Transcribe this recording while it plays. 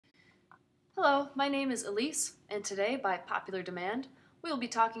Hello, my name is Elise, and today, by popular demand, we will be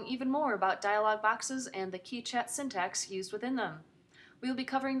talking even more about dialog boxes and the QiChat syntax used within them. We will be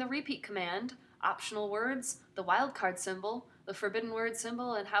covering the repeat command, optional words, the wildcard symbol, the forbidden word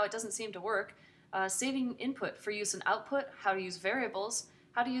symbol and how it doesn't seem to work, saving input for use in output, how to use variables,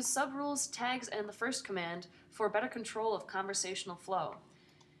 how to use subrules, tags, and the first command for better control of conversational flow.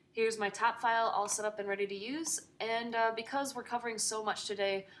 Here's my top file all set up and ready to use, and because we're covering so much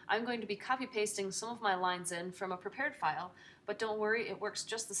today, I'm going to be copy-pasting some of my lines in from a prepared file, but don't worry, it works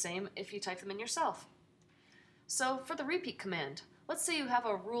just the same if you type them in yourself. So for the repeat command, let's say you have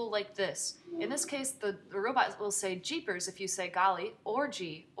a rule like this. In this case, the robot will say jeepers if you say golly, or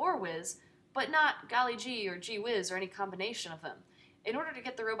gee, or whiz, but not golly gee or gee whiz or any combination of them. In order to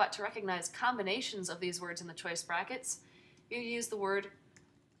get the robot to recognize combinations of these words in the choice brackets, you use the word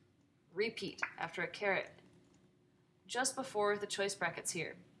repeat after a caret just before the choice brackets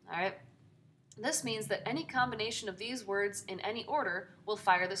here. Alright? This means that any combination of these words in any order will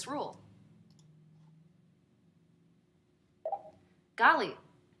fire this rule. Golly.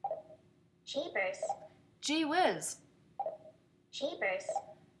 Jeepers. Gee whiz. Jeepers.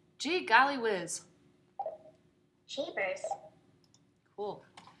 Gee golly whiz. Jeepers. Cool.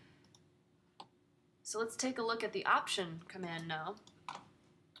 So let's take a look at the option command now.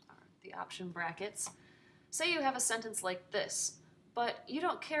 The option brackets. Say you have a sentence like this, but you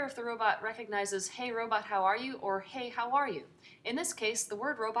don't care if the robot recognizes hey robot how are you or hey how are you. In this case, the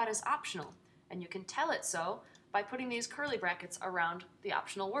word robot is optional, and you can tell it so by putting these curly brackets around the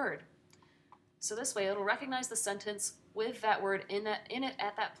optional word. So this way it'll recognize the sentence with that word in it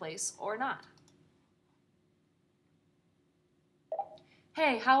at that place or not.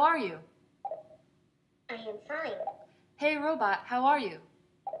 Hey, how are you? I am fine. Hey robot, how are you?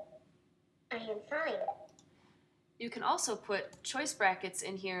 I am fine. You can also put choice brackets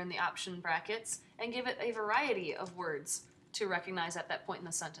in here in the option brackets and give it a variety of words to recognize at that point in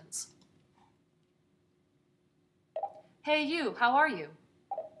the sentence. Hey you, how are you?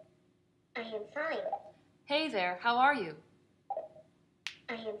 I am fine. Hey there, how are you?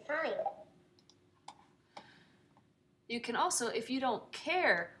 I am fine. You can also, if you don't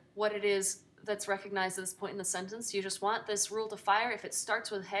care what it is that's recognized at this point in the sentence, you just want this rule to fire. If it starts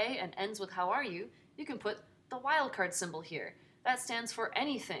with hey and ends with how are you, you can put the wildcard symbol here. That stands for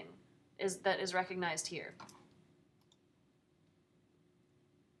anything that is recognized here.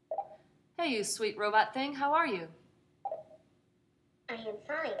 Hey you sweet robot thing, how are you? I am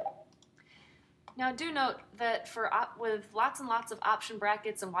fine. Now do note that with lots and lots of option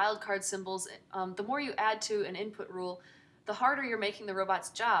brackets and wildcard symbols, the more you add to an input rule, the harder you're making the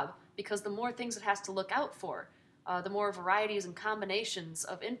robot's job, because the more things it has to look out for, the more varieties and combinations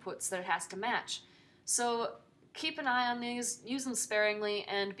of inputs that it has to match. So keep an eye on these, use them sparingly,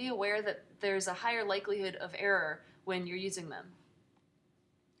 and be aware that there's a higher likelihood of error when you're using them.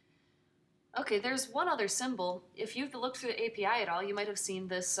 Okay, there's one other symbol. If you've looked through the API at all, you might have seen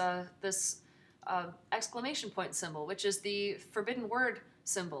this, exclamation point symbol, which is the forbidden word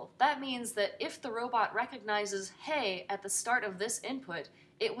symbol. That means that if the robot recognizes hey at the start of this input,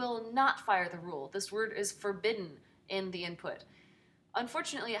 it will not fire the rule. This word is forbidden in the input.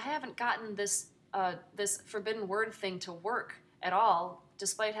 Unfortunately, I haven't gotten this forbidden word thing to work at all,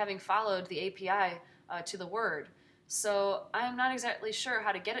 despite having followed the API to the word. So I'm not exactly sure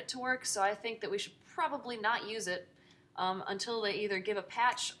how to get it to work, so I think that we should probably not use it until they either give a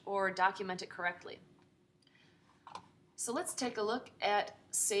patch or document it correctly. So let's take a look at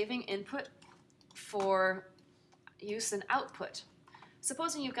saving input for use in output.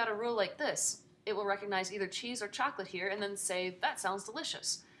 Supposing you've got a rule like this, it will recognize either cheese or chocolate here and then say, that sounds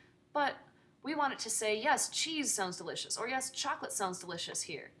delicious. But we want it to say, yes, cheese sounds delicious, or yes, chocolate sounds delicious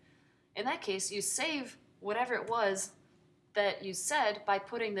here. In that case, you save whatever it was that you said by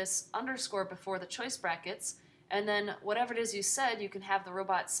putting this underscore before the choice brackets, and then whatever it is you said, you can have the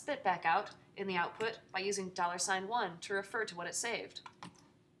robot spit back out in the output by using $1 to refer to what it saved.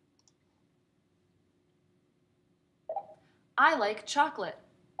 I like chocolate.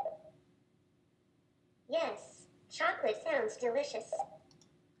 Yes, chocolate sounds delicious.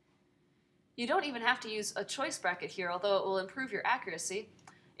 You don't even have to use a choice bracket here, although it will improve your accuracy.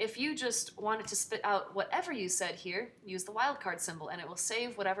 If you just wanted to spit out whatever you said here, use the wildcard symbol and it will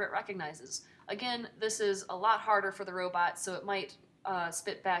save whatever it recognizes. Again, this is a lot harder for the robot, so it might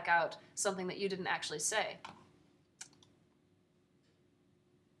spit back out something that you didn't actually say.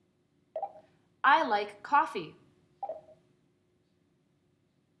 I like coffee.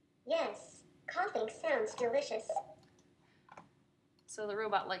 Yes, coughing sounds delicious. So the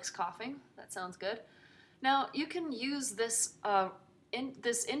robot likes coughing. That sounds good. Now, you can use this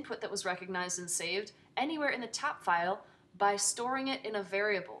this input that was recognized and saved anywhere in the top file by storing it in a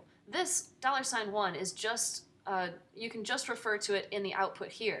variable. This $1 is just, you can just refer to it in the output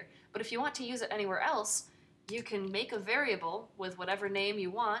here. But if you want to use it anywhere else, you can make a variable with whatever name you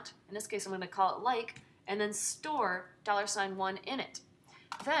want. In this case, I'm going to call it like, and then store $1 in it.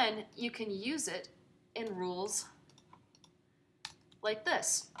 Then you can use it in rules like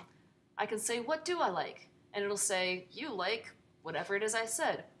this. I can say, what do I like? And it'll say, you like whatever it is I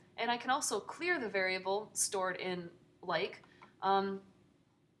said. And I can also clear the variable stored in like, and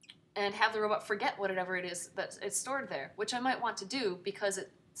have the robot forget whatever it is that it's stored there, which I might want to do because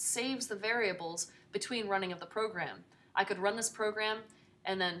it saves the variables between running of the program. I could run this program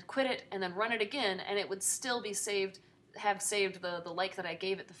and then quit it and then run it again, and it would still be saved, have saved the like that I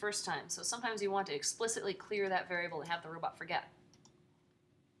gave it the first time. So sometimes you want to explicitly clear that variable and have the robot forget.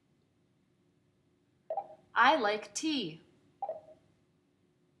 I like tea.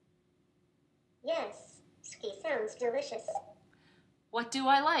 Yes, ski sounds delicious. What do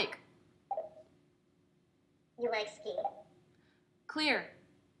I like? You like ski. Clear.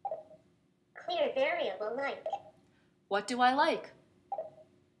 Clear variable like. What do I like?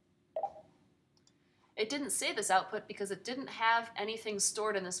 It didn't say this output because it didn't have anything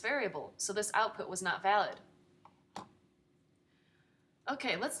stored in this variable, so this output was not valid.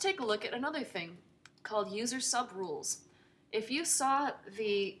 Okay, let's take a look at another thing called user subrules. If you saw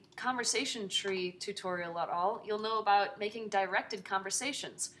the conversation tree tutorial at all, you'll know about making directed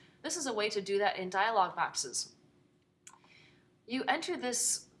conversations. This is a way to do that in dialog boxes. You enter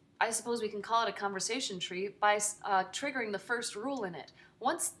this, I suppose we can call it a conversation tree, by triggering the first rule in it.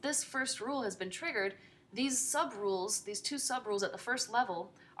 Once this first rule has been triggered, these subrules, these two subrules at the first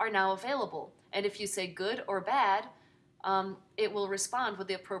level, are now available. And if you say good or bad, it will respond with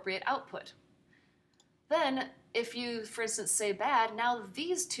the appropriate output. Then, if you, for instance, say bad, now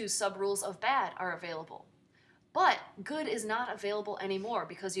these two subrules of bad are available. But good is not available anymore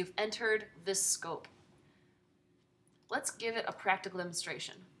because you've entered this scope. Let's give it a practical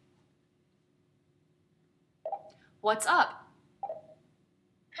demonstration. What's up?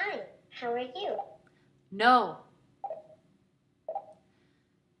 Hi, how are you? No.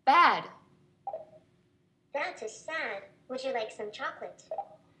 Bad. That is sad. Would you like some chocolate?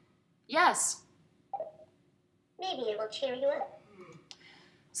 Yes. Maybe it will cheer you up.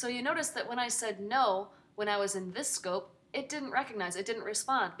 So you notice that when I said no, when I was in this scope, it didn't recognize, it didn't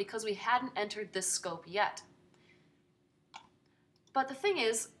respond because we hadn't entered this scope yet. But the thing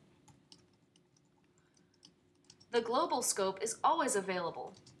is, the global scope is always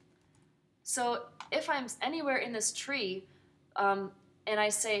available. So if I'm anywhere in this tree and I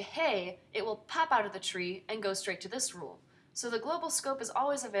say, hey, it will pop out of the tree and go straight to this rule. So the global scope is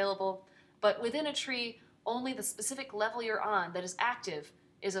always available, but within a tree, only the specific level you're on that is active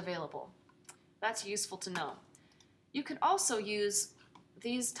is available. That's useful to know. You can also use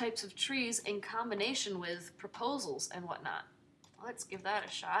these types of trees in combination with proposals and whatnot. Let's give that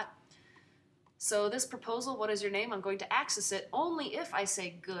a shot. So this proposal, what is your name? I'm going to access it only if I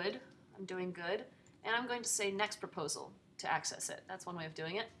say good. I'm doing good. And I'm going to say next proposal to access it. That's one way of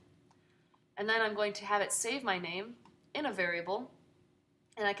doing it. And then I'm going to have it save my name in a variable,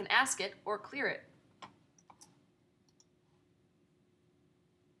 and I can ask it or clear it.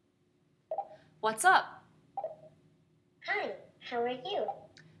 What's up? Hi, how are you?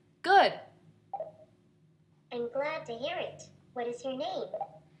 Good. I'm glad to hear it. What is your name?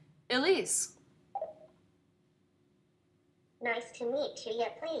 Elise. Nice to meet you, yeah,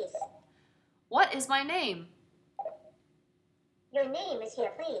 please. What is my name? Your name is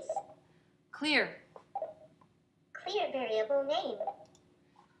here, please. Clear. Clear variable name.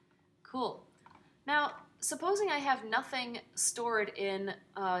 Cool. Now, supposing I have nothing stored in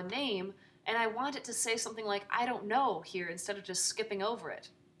name, and I want it to say something like, I don't know here, instead of just skipping over it,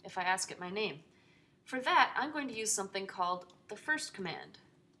 if I ask it my name. For that, I'm going to use something called the first command.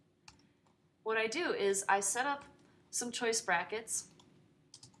 What I do is I set up some choice brackets,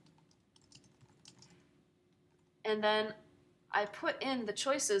 and then I put in the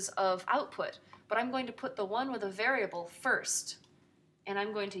choices of output, but I'm going to put the one with a variable first. And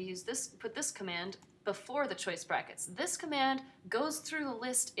I'm going to use this, put this command before the choice brackets. This command goes through the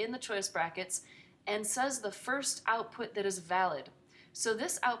list in the choice brackets and says the first output that is valid. So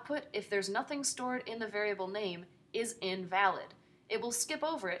this output, if there's nothing stored in the variable name, is invalid. It will skip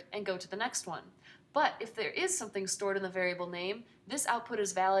over it and go to the next one. But if there is something stored in the variable name, this output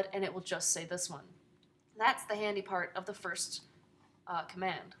is valid and it will just say this one. That's the handy part of the first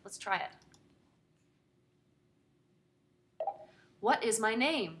command. Let's try it. What is my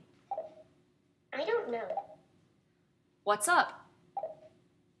name? I don't know. What's up?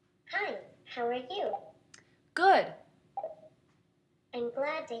 How are you? Good. I'm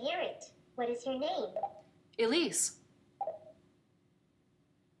glad to hear it. What is your name? Elise.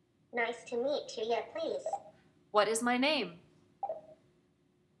 Nice to meet you. Yeah, please. What is my name?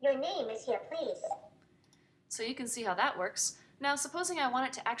 Your name is here, please. So you can see how that works. Now, supposing I want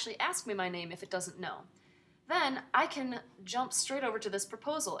it to actually ask me my name if it doesn't know. Then I can jump straight over to this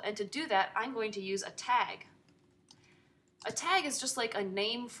proposal, and to do that, I'm going to use a tag. A tag is just like a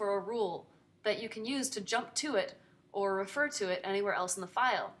name for a rule that you can use to jump to it or refer to it anywhere else in the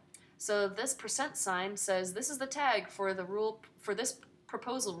file. So this %sign says this is the tag for the rule for this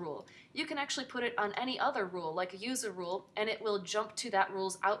proposal rule. You can actually put it on any other rule, like a user rule, and it will jump to that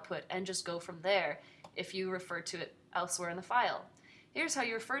rule's output and just go from there if you refer to it elsewhere in the file. Here's how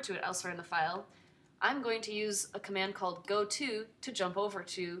you refer to it elsewhere in the file. I'm going to use a command called goTo to jump over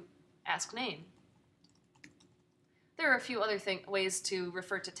to ask name. There are a few other ways to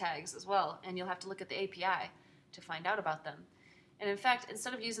refer to tags as well, and you'll have to look at the API to find out about them. And in fact,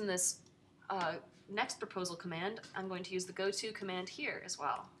 instead of using this next proposal command, I'm going to use the goTo command here as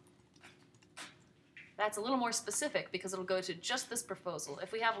well. That's a little more specific because it'll go to just this proposal.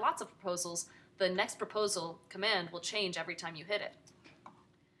 If we have lots of proposals, the next proposal command will change every time you hit it.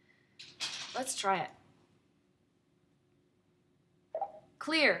 Let's try it.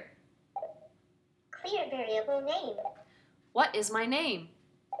 Clear. Clear variable name. What is my name?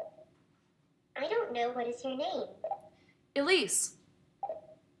 I don't know. What is your name? Elise.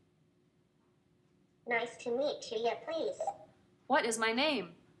 Nice to meet you. Yeah, please. What is my name?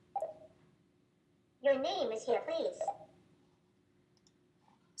 Your name is here, please.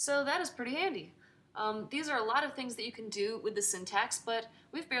 So that is pretty handy. These are a lot of things that you can do with the syntax, but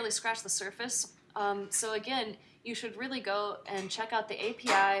we've barely scratched the surface. So again, you should really go and check out the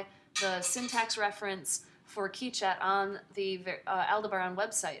API, the syntax reference for QiChat on the Aldebaran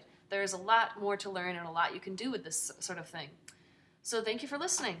website. There's a lot more to learn and a lot you can do with this sort of thing. So thank you for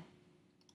listening.